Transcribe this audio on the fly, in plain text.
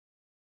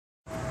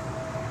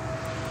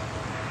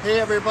Hey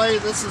everybody,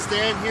 this is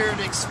Dan here at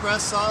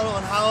Express Auto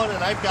in Holland,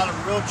 and I've got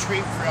a real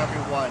treat for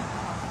everyone.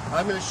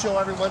 I'm going to show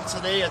everyone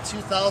today a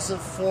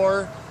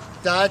 2004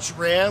 Dodge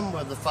Ram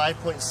with a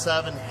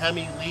 5.7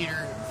 HEMI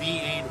liter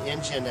V8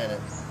 engine in it.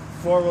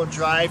 Four-wheel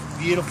drive,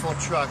 beautiful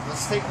truck.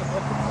 Let's take a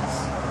look at this.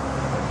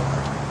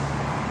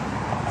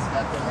 It's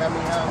got the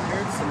HEMI on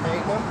here, it's a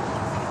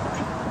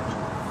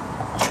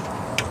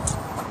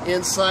Magnum.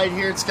 Inside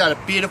here it's got a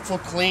beautiful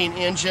clean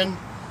engine.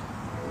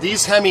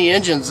 These HEMI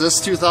engines, this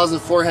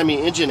 2004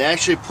 HEMI engine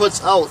actually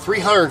puts out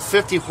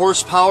 350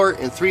 horsepower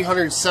and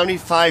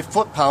 375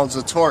 foot-pounds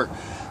of torque.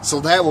 So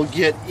that will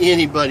get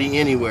anybody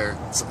anywhere.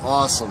 It's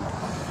awesome.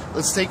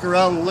 Let's take a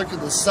round and look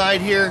at the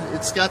side here.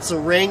 It's got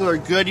some Wrangler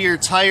Goodyear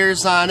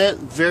tires on it.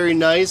 Very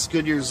nice.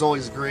 Goodyear is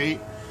always great.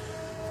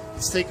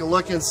 Let's take a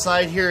look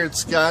inside here.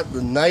 It's got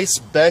the nice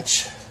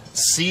bench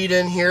seat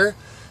in here.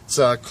 It's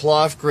a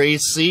cloth gray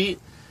seat.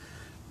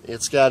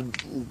 It's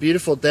got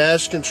beautiful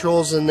dash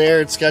controls in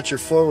there. It's got your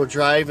four-wheel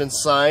drive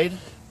inside.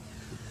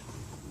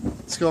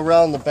 Let's go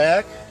around the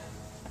back.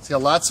 It's got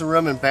lots of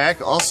room in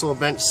back. Also a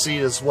bench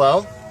seat as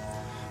well.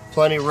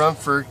 Plenty of room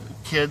for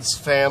kids,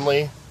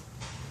 family.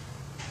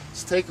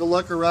 Let's take a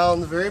look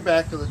around the very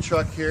back of the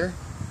truck here.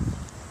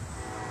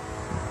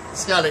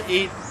 It's got an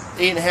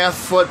 8.5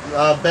 foot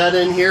bed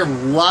in here.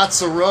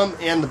 Lots of room,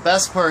 and the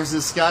best part is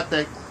it's got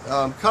that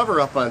cover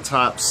up on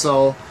top.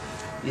 So,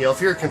 you know,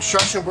 if you're a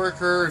construction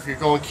worker, if you're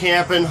going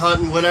camping,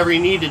 hunting, whatever you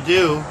need to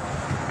do,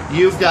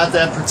 you've got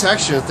that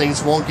protection.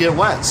 Things won't get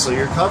wet, so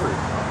you're covered.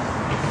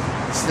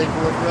 Let's take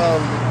a look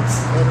around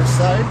the other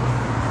side.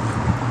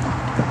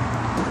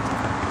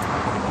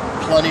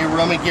 Plenty of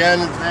room again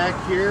back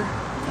here.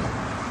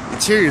 The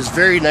interior is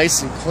very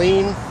nice and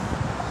clean.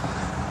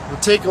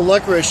 We'll take a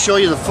look. We're going to show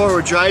you the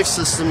four-wheel drive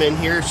system in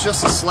here. It's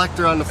just a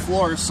selector on the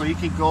floor, so you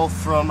can go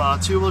from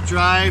two-wheel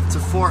drive to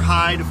 4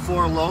 high to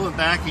 4 low and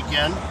back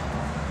again.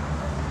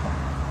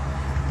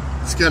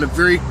 It's got a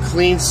very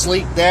clean,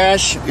 sleek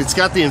dash. It's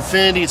got the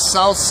Infinity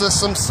sound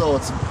system, so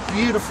it's a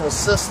beautiful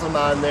system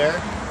on there.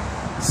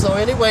 So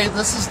anyway,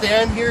 this is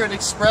Dan here at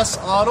Express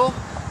Auto.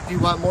 If you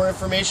want more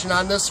information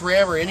on this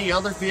Ram or any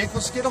other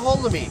vehicles, get a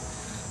hold of me.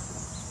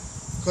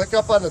 Click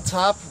up on the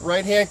top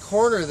right-hand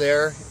corner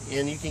there,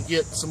 and you can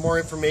get some more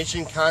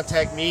information.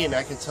 Contact me, and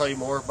I can tell you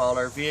more about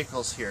our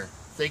vehicles here.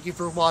 Thank you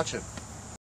for watching.